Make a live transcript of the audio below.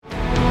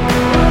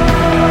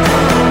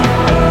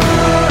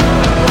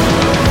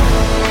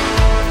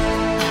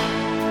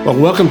Well,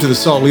 welcome to the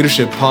Salt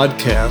Leadership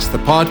Podcast, the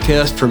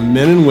podcast for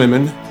men and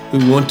women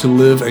who want to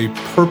live a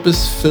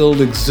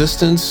purpose-filled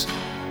existence,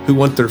 who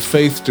want their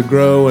faith to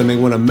grow, and they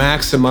want to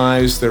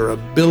maximize their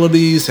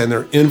abilities and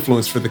their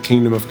influence for the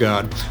kingdom of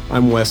God.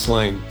 I'm Wes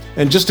Lane.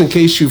 And just in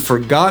case you've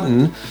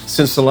forgotten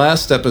since the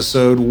last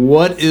episode,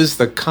 what is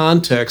the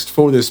context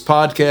for this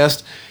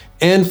podcast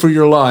and for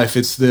your life?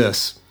 It's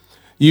this.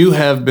 You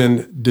have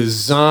been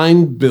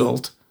designed,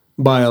 built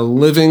by a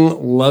living,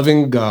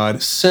 loving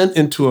God, sent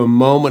into a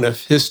moment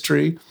of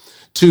history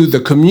to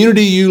the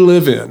community you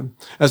live in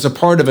as a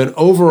part of an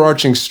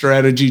overarching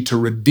strategy to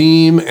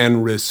redeem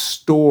and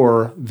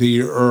restore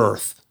the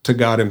earth to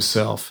God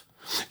Himself.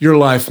 Your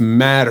life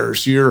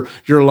matters. Your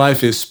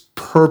life is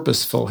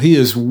purposeful. He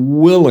is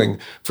willing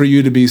for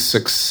you to be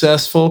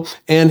successful,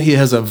 and He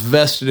has a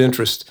vested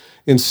interest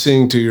in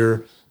seeing to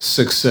your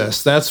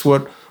success. That's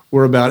what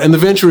we're about. And the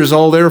venture is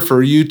all there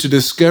for you to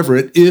discover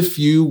it if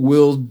you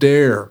will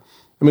dare.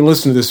 I mean,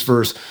 listen to this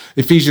verse,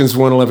 Ephesians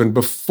 1:11.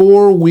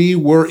 Before we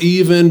were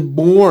even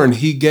born,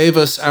 He gave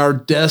us our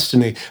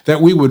destiny,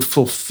 that we would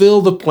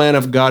fulfill the plan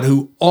of God,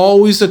 who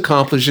always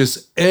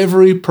accomplishes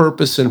every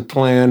purpose and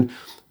plan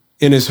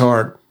in His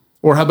heart.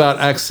 Or how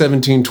about Acts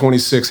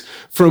 17:26?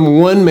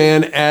 From one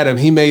man, Adam,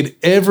 He made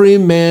every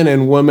man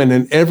and woman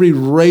and every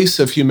race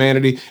of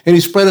humanity, and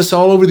He spread us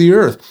all over the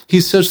earth.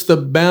 He sets the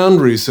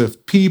boundaries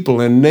of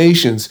people and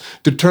nations,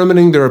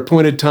 determining their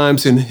appointed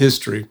times in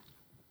history.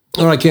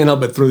 Or I can't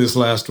help but throw this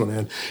last one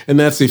in, and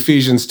that's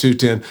Ephesians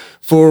 2:10.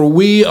 For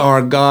we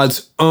are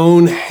God's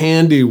own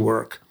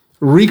handiwork,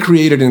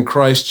 recreated in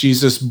Christ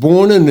Jesus,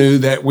 born anew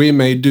that we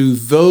may do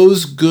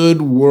those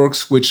good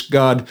works which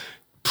God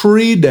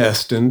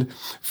predestined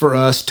for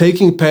us,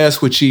 taking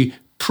paths which He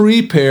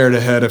prepared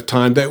ahead of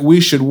time, that we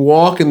should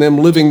walk in them,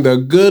 living the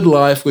good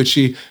life which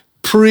He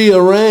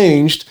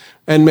prearranged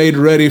and made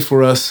ready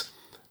for us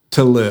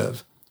to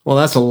live. Well,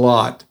 that's a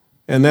lot,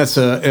 and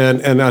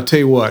and I'll tell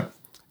you what.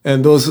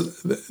 And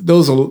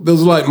those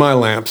light my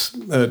lamps,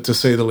 to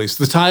say the least.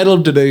 The title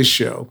of today's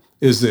show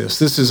is this.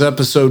 This is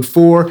episode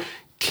 4,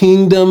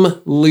 Kingdom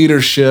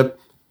Leadership.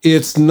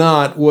 It's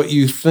not what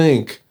you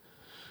think.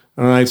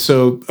 All right.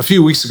 So a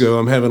few weeks ago,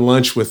 I'm having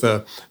lunch with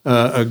a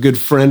good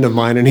friend of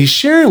mine, and he's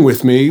sharing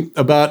with me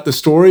about the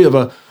story of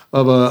a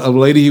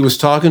lady he was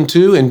talking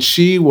to, and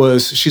she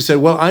said,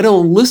 well, I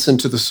don't listen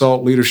to the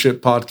Salt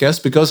Leadership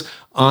Podcast because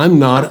I'm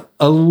not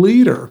a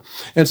leader.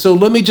 And so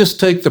let me just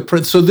take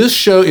so this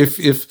show,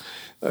 if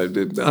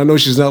I know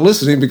she's not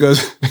listening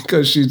because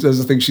she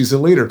doesn't think she's a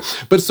leader,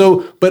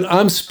 but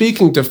I'm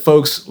speaking to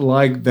folks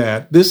like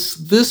that. This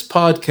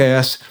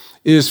podcast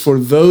is for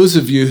those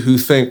of you who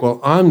think,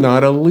 well, I'm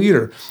not a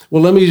leader.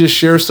 Well, let me just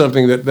share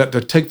something that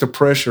to take the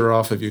pressure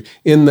off of you.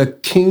 In the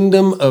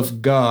kingdom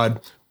of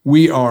God,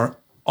 we are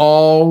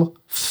all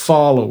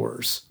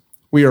followers.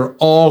 We are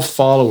all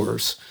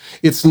followers.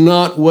 It's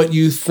not what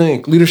you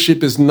think.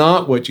 Leadership is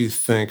not what you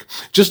think.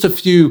 Just a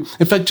few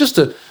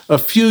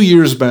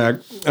years back,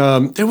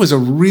 there was a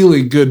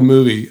really good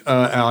movie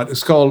out.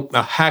 It's called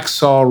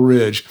Hacksaw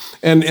Ridge.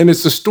 And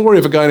it's the story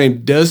of a guy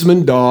named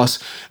Desmond Doss,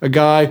 a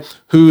guy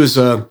who is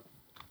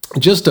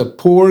just a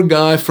poor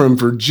guy from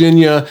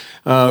Virginia,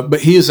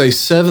 but he is a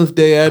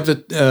Seventh-day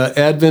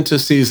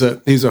Adventist. He's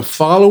a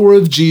follower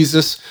of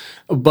Jesus,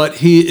 but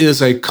he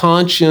is a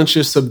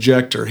conscientious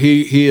objector.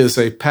 He is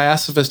a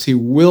pacifist. He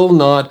will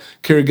not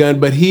carry a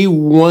gun, but he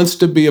wants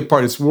to be a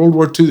part. It's World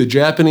War II. The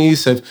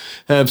Japanese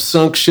have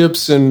sunk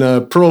ships in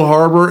Pearl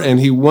Harbor,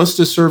 and he wants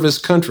to serve his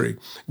country.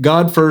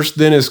 God first,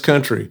 then his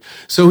country.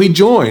 So he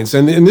joins,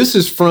 and this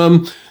is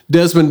from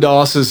Desmond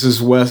Doss's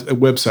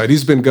website.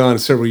 He's been gone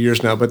several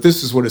years now, but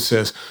this is what it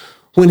says.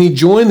 When he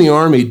joined the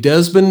Army,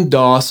 Desmond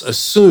Doss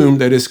assumed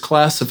that his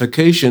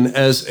classification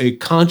as a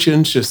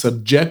conscientious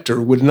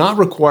objector would not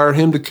require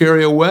him to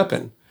carry a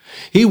weapon.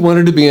 He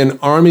wanted to be an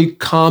Army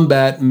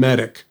combat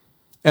medic.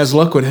 As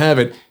luck would have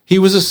it, he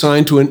was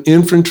assigned to an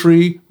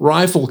infantry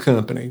rifle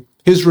company.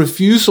 His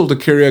refusal to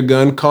carry a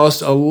gun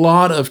caused a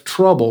lot of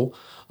trouble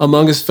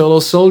among his fellow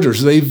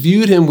soldiers. They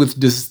viewed him with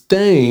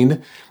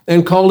disdain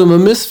and called him a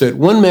misfit.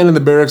 One man in the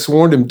barracks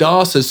warned him,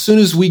 Doss, as soon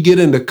as we get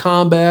into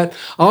combat,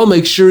 I'll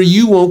make sure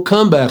you won't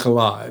come back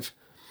alive.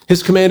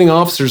 His commanding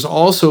officers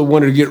also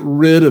wanted to get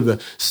rid of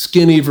the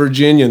skinny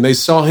Virginian. They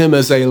saw him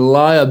as a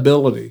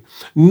liability.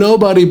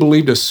 Nobody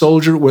believed a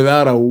soldier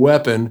without a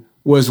weapon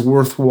was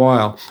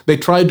worthwhile. They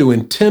tried to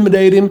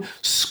intimidate him,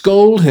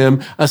 scold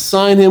him,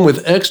 assign him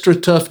with extra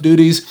tough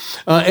duties,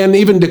 and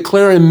even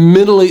declare him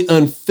mentally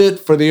unfit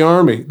for the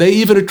Army. They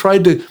even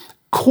tried to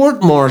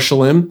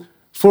court-martial him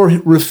for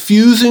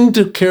refusing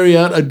to carry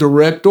out a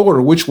direct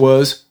order, which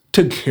was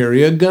to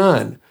carry a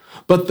gun.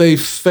 But they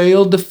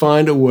failed to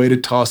find a way to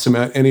toss him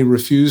out, and he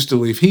refused to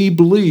leave. He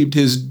believed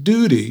his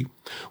duty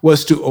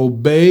was to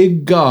obey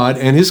God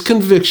and his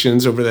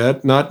convictions over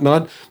that,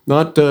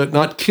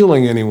 not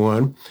killing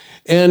anyone,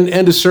 and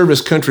to serve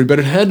his country. But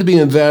it had to be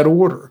in that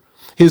order.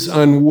 His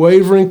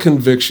unwavering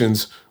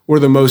convictions were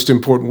the most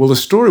important. Well, the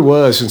story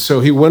was, and so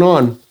he went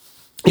on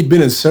He'd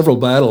been in several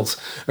battles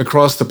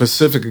across the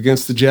Pacific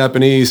against the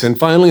Japanese, and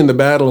finally in the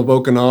Battle of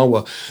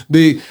Okinawa,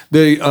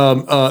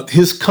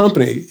 his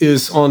company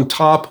is on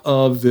top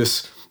of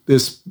this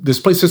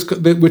place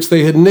which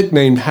they had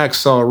nicknamed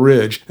Hacksaw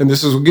Ridge, and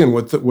this is again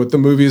what the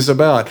movie is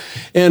about.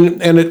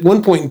 And at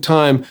one point in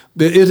time,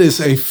 it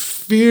is a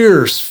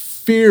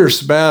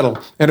fierce battle.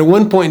 And at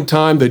one point in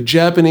time, the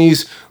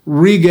Japanese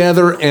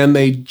regather and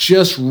they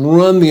just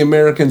run the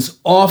Americans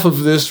off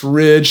of this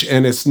ridge,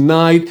 and it's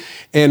night,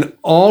 and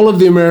all of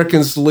the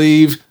Americans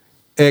leave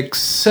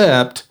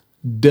except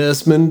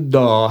Desmond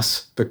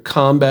Doss, the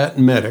combat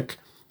medic,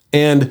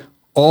 and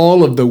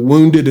all of the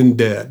wounded and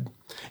dead.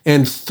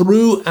 And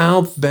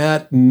throughout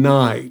that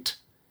night,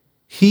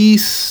 he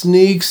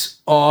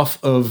sneaks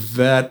off of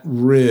that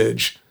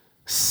ridge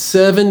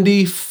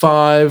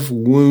 75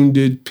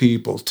 wounded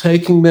people,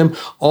 taking them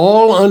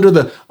all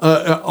under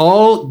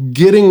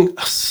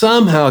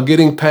somehow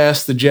getting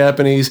past the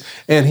Japanese,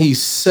 and he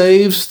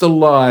saves the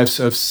lives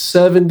of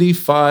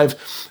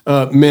 75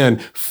 men,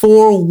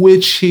 for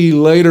which he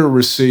later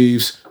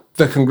receives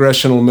the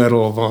Congressional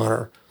Medal of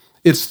Honor.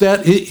 It's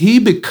that he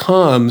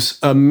becomes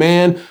a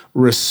man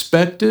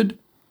respected,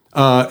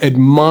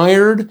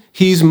 admired.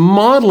 He's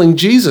modeling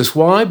Jesus.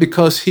 Why?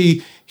 Because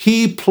he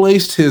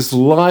placed his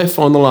life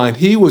on the line.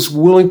 He was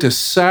willing to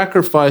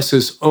sacrifice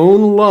his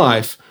own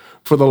life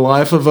for the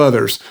life of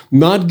others,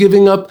 not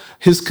giving up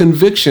his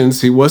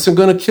convictions. He wasn't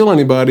going to kill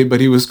anybody,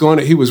 but he was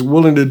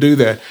willing to do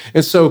that.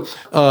 And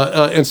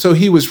so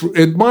he was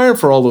admired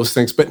for all those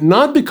things, but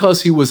not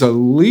because he was a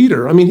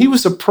leader. I mean, he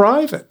was a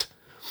private,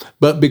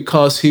 but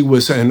because he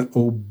was an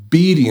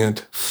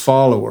obedient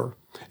follower.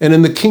 And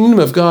in the kingdom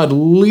of God,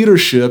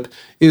 leadership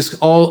is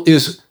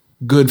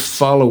good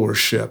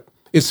followership.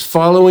 It's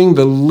following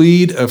the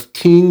lead of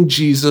King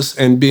Jesus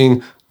and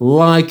being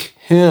like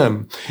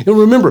him. And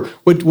remember,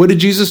 what did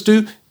Jesus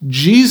do?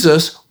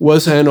 Jesus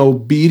was an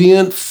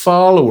obedient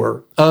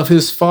follower of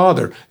his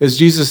Father. As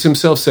Jesus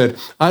himself said,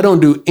 I don't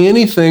do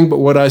anything but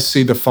what I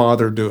see the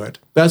Father do it.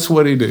 That's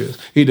what he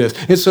does.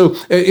 And so,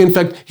 in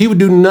fact, he would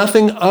do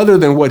nothing other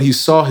than what he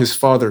saw his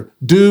Father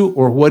do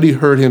or what he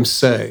heard him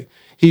say.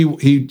 He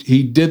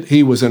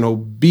was an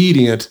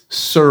obedient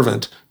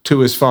servant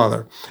to his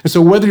Father. And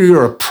so whether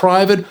you're a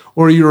private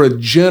or you're a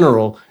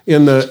general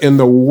in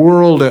the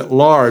world at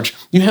large,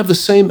 you have the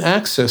same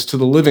access to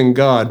the living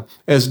God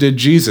as did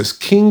Jesus.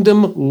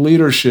 Kingdom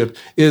leadership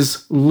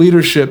is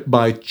leadership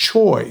by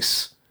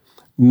choice,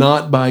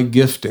 not by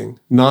gifting.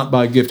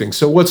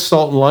 So what's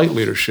salt and light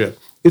leadership?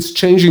 It's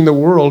changing the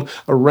world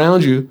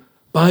around you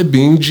by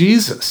being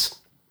Jesus.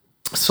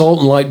 Salt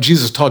and light,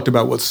 Jesus talked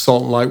about what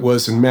salt and light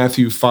was in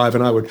Matthew 5,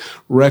 and I would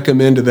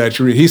recommend that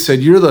you read. He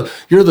said, you're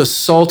the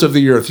salt of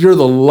the earth. You're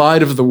the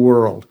light of the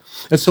world.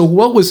 And so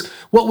what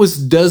was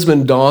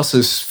Desmond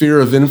Doss's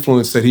sphere of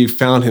influence that he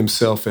found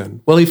himself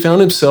in? Well, he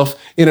found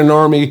himself in an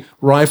Army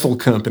rifle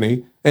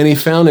company, and he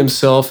found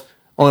himself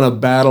on a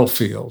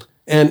battlefield.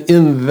 And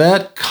in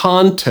that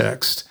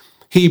context,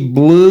 he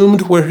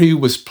bloomed where he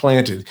was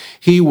planted.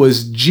 He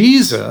was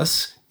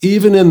Jesus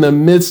even in the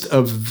midst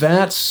of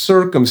that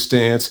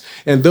circumstance.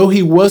 And though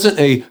he wasn't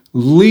a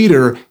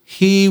leader,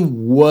 he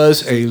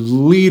was a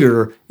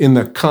leader in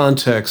the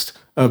context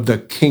of the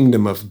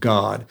kingdom of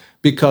God,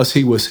 because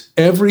he was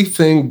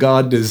everything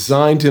God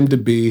designed him to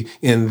be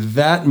in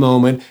that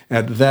moment,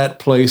 at that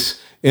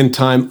place in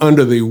time,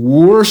 under the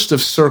worst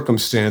of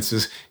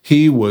circumstances.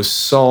 He was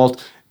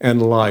salt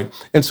and light.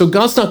 And so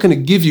God's not going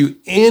to give you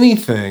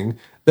anything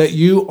that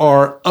you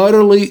are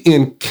utterly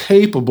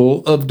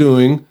incapable of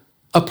doing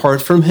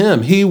apart from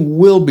him. He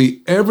will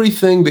be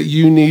everything that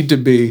you need to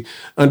be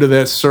under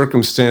that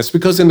circumstance,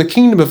 because in the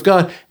kingdom of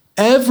God,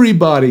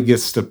 everybody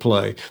gets to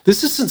play.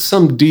 This isn't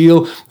some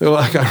deal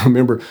like I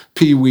remember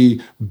Pee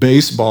Wee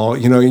baseball,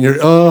 and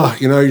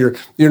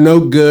you're no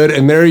good,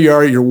 and there you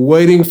are, you're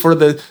waiting for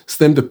them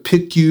to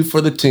pick you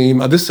for the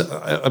team.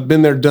 I've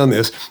been there, done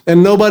this,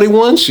 and nobody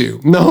wants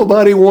you.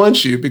 Nobody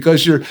wants you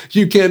because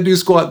you can't do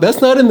squat. That's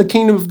not in the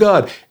kingdom of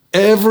God.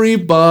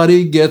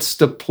 Everybody gets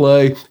to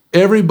play.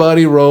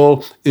 Everybody's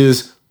role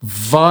is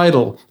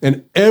vital,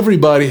 and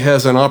everybody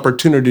has an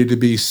opportunity to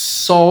be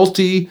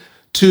salty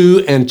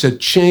and to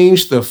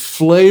change the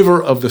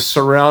flavor of the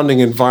surrounding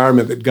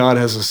environment that God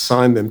has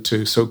assigned them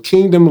to. So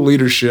kingdom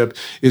leadership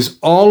is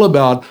all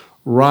about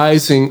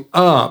rising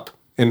up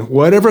in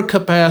whatever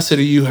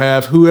capacity you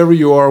have, whoever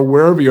you are,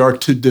 wherever you are,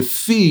 to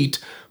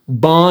defeat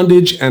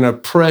bondage and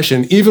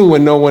oppression, even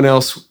when no one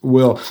else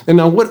will. And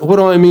now what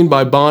do I mean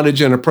by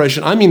bondage and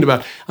oppression? I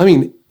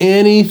mean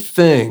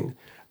anything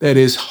that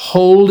is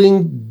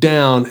holding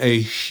down a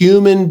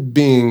human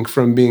being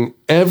from being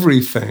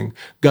everything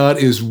God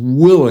is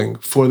willing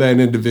for that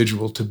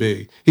individual to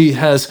be. He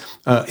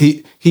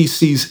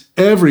sees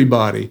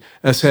everybody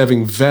as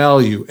having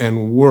value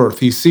and worth.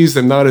 He sees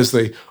them not as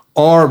they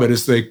are, but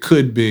as they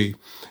could be.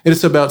 And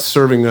it's about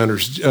serving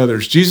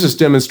others. Jesus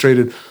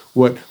demonstrated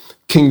what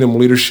kingdom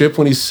leadership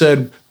when he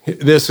said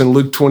this in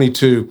Luke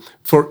 22,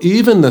 "For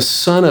even the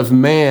Son of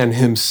Man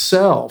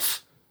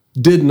himself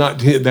did not,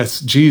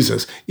 that's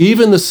Jesus.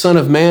 Even the Son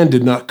of Man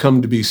did not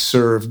come to be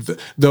served,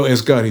 though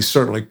as God he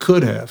certainly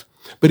could have.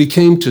 But he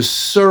came to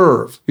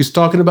serve. He's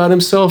talking about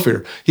himself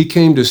here. He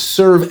came to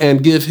serve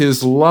and give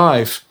his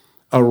life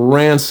a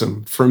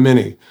ransom for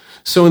many.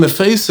 So in the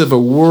face of a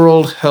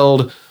world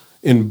held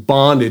in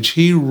bondage,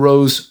 he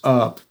rose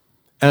up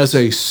as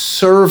a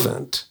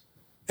servant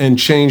and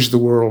changed the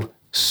world.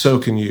 So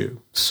can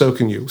you. So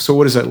can you. So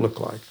what does that look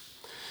like?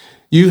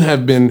 You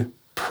have been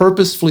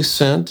purposefully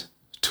sent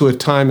to a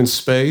time and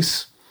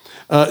space.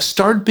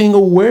 Start being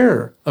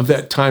aware of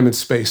that time and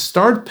space.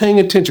 Start paying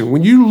attention.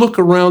 When you look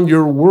around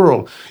your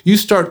world, you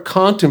start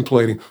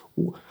contemplating,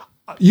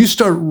 you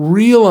start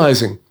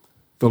realizing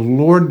the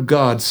Lord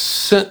God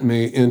sent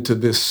me into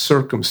this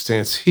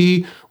circumstance.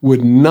 He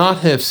would not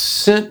have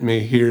sent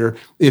me here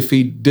if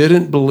he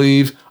didn't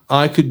believe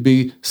I could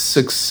be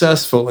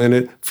successful in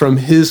it from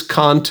his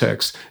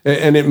context.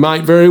 And it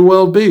might very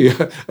well be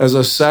as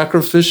a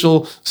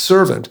sacrificial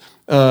servant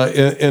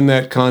in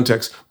that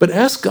context. But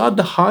ask God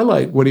to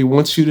highlight what he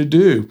wants you to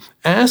do.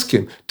 Ask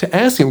him,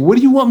 what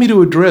do you want me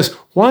to address?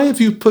 Why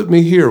have you put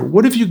me here?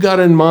 What have you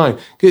got in mind?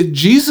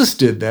 Jesus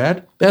did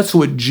that. That's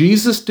what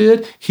Jesus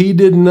did. He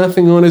did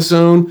nothing on his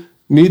own.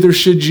 Neither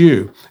should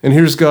you. And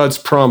here's God's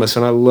promise,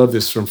 and I love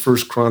this from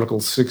 1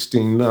 Chronicles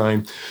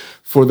 16:9.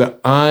 For the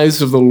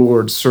eyes of the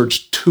Lord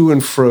search to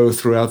and fro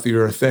throughout the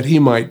earth, that he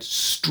might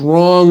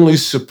strongly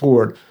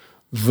support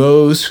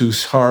those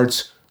whose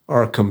hearts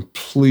are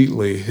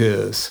completely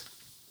his.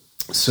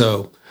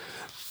 So,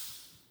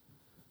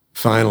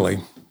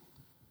 finally,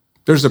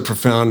 there's a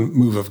profound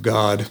move of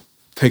God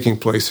taking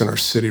place in our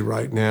city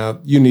right now.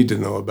 You need to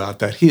know about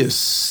that. He has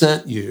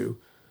sent you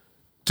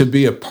to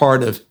be a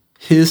part of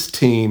his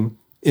team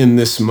in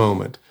this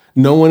moment.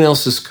 No one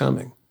else is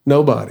coming.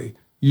 Nobody.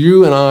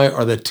 You and I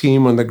are the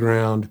team on the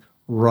ground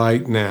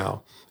right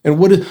now. And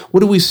what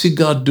do we see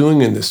God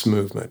doing in this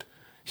movement?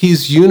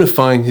 He's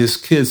unifying his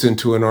kids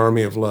into an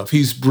army of love.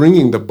 He's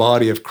bringing the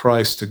body of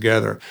Christ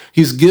together.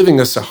 He's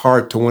giving us a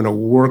heart to want to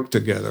work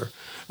together.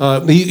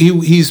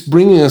 He's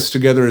bringing us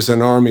together as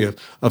an army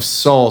of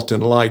salt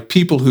and light,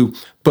 people who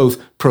both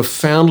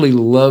profoundly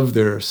love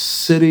their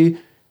city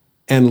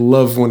and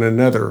love one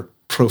another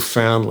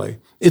profoundly.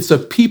 It's a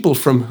people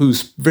from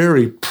whose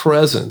very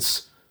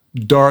presence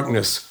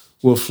darkness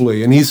will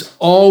flee. And he's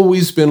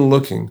always been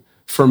looking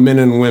for men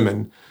and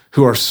women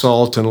who are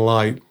salt and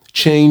light,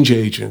 change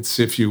agents,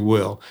 if you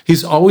will.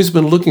 He's always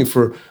been looking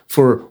for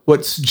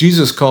what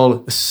Jesus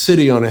called a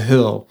city on a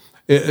hill,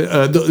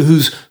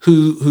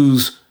 who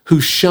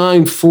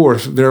shine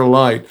forth their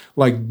light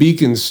like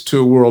beacons to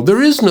a world.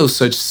 There is no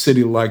such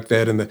city like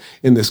that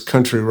in this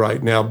country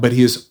right now, but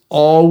he is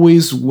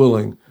always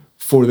willing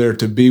for there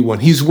to be one.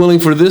 He's willing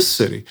for this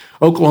city,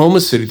 Oklahoma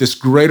City, this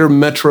greater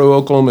metro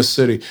Oklahoma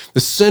City, the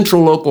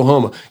central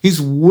Oklahoma. He's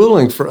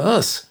willing for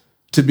us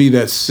to be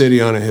that city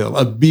on a hill,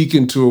 a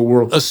beacon to a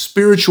world, a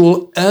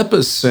spiritual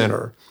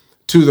epicenter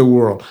to the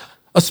world,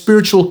 a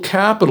spiritual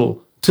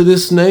capital to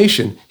this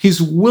nation.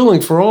 He's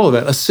willing for all of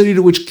that, a city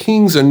to which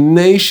kings and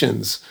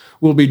nations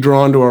will be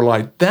drawn to our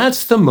light.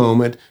 That's the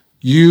moment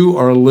you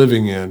are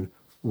living in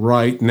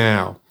right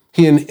now.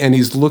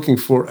 He's looking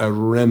for a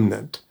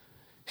remnant.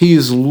 He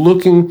is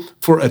looking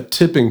for a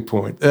tipping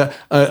point,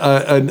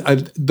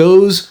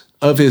 those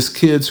of his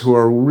kids who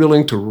are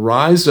willing to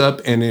rise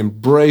up and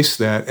embrace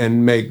that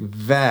and make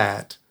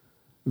that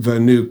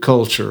the new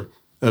culture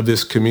of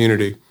this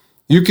community.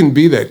 You can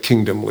be that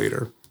kingdom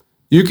leader.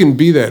 You can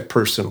be that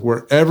person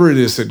wherever it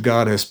is that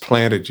God has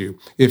planted you.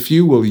 If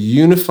you will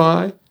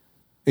unify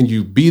and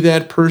you be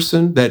that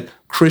person, that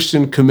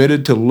Christian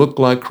committed to look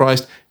like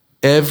Christ,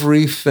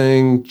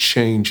 everything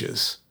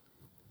changes.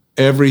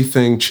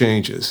 Everything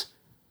changes.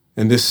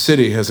 And this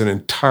city has an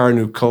entire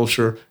new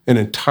culture, an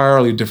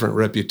entirely different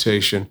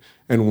reputation,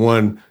 and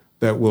one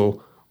that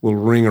will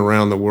ring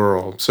around the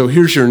world. So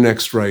here's your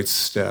next right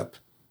step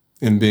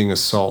in being a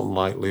salt and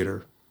light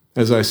leader.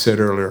 As I said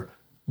earlier,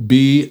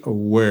 be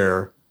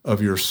aware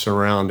of your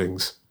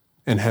surroundings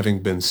and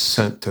having been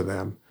sent to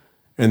them.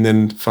 And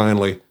then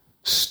finally,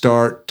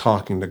 start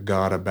talking to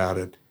God about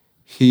it.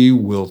 He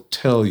will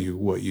tell you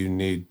what you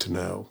need to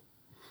know.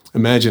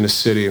 Imagine a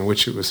city in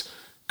which it was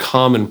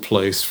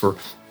commonplace for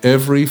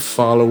every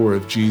follower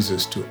of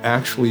Jesus to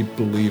actually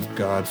believe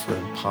God for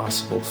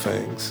impossible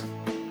things.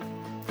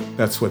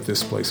 That's what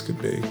this place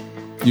could be.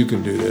 You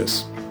can do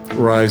this.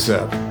 Rise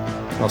up.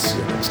 I'll see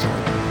you next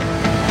time.